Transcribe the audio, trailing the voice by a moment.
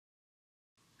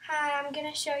I'm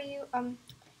gonna show you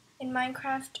in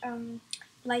Minecraft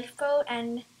Lifeboat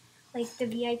and like the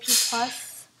VIP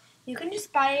Plus. You can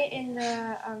just buy it in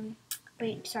the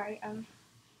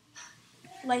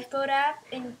Lifeboat app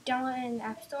and download it in the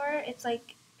App Store. It's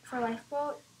like for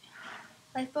Lifeboat.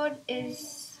 Lifeboat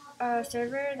is a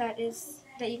server that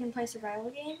you can play survival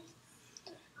games.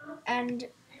 And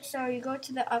so you go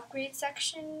to the upgrade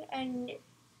section and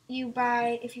you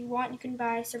buy, if you want, you can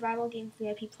buy Survival Game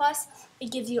VIP Plus.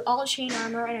 It gives you all chain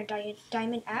armor and a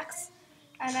diamond axe.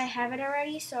 And I have it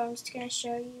already, so I'm just going to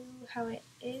show you how it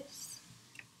is.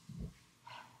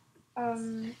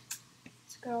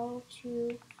 Let's go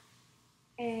to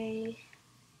a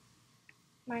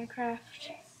Minecraft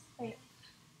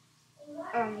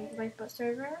Lifeboat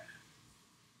server.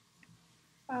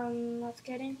 Let's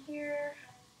get in here.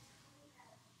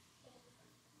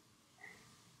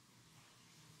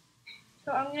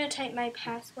 So I'm going to type my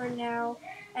password now,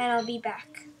 and I'll be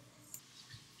back.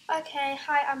 Okay,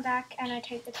 hi, I'm back, and I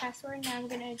typed the password. Now I'm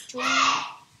going to join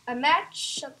a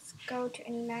match. Let's go to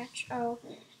any match. Oh,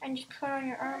 and just put on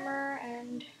your armor,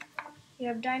 and you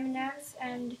have diamond axe,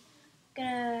 and I'm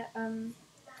going to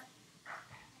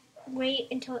wait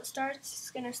until it starts. It's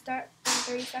going to start in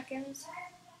 30 seconds.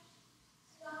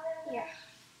 Yeah.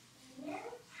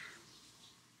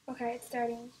 Okay, it's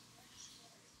starting.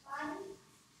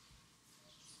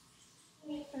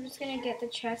 I'm just going to get the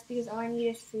chest because all I need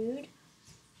is food,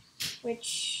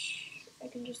 which I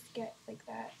can just get like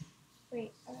that.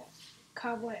 Wait,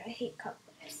 cobweb. I hate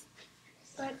cobwebs.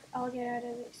 But I'll get out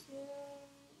of it soon.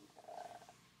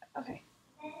 Okay.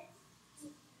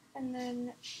 And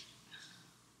then,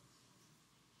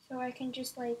 so I can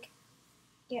just like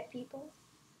get people.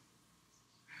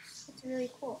 It's really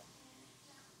cool.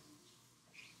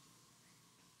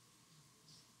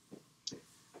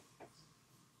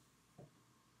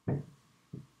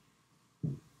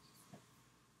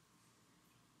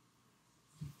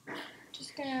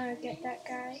 Just gonna get that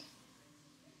guy.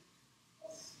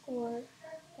 Or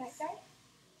that guy.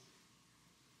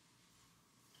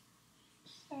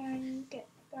 And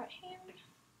got him.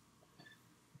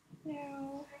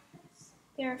 Now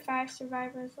there are 5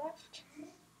 survivors left.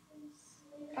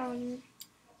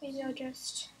 Maybe I'll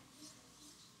just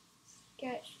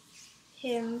get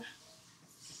him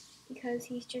because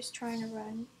he's just trying to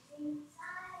run.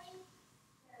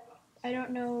 I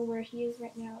don't know where he is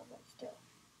right now, but still.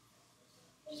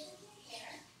 I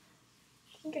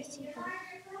think I see him.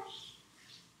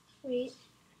 Wait.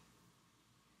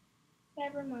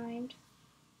 Never mind.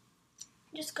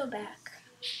 Just go back.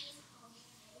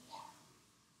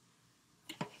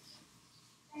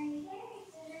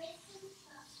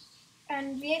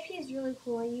 And VIP is really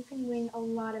cool. You can win a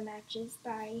lot of matches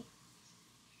by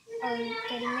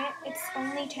getting it. It's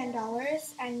only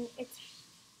 $10 and it's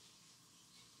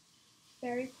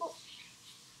very cool.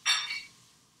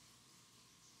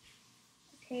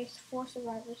 Okay, so 4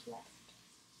 survivors left.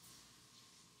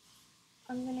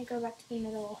 I'm gonna go back to the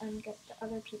middle and get the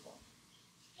other people.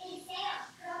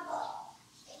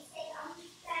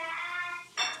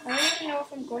 I don't even know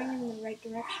if I'm going in the right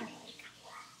direction.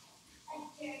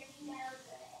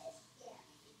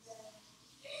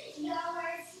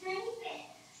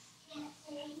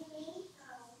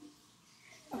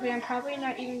 Okay, I'm probably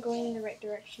not even going in the right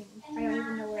direction. I don't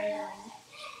even know where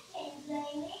I'm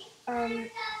going.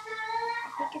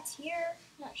 I think it's here.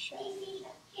 Not sure.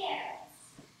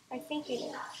 I think it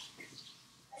is.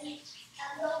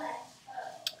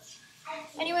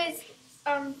 Anyways,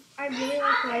 I really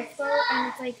like Lifeboat, and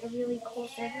it's like a really cool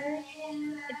server.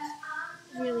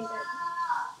 It's really good.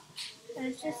 And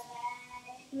it's just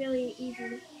really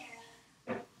easy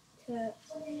to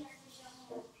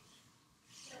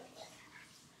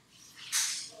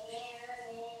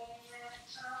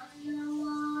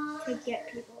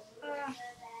get people.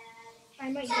 I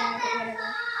might die, but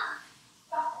whatever.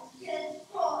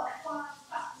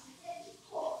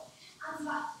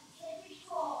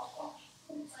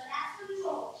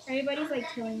 Everybody's like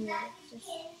killing me. It's just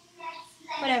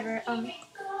whatever.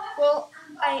 Well,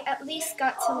 I at least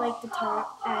got to like the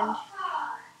top, and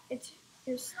it's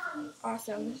just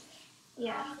awesome.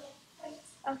 Yeah.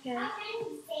 Okay.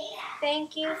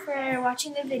 Thank you for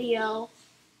watching the video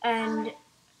and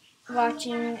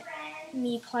watching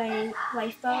me play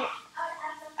Lifeboat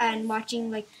and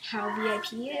watching like how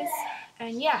VIP is.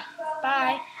 And yeah,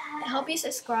 bye. I hope you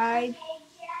subscribe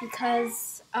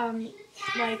because I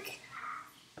make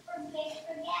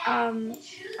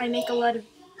a lot of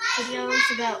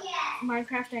videos about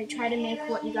Minecraft and I try to make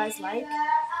what you guys like.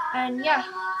 And yeah,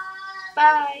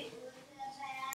 bye.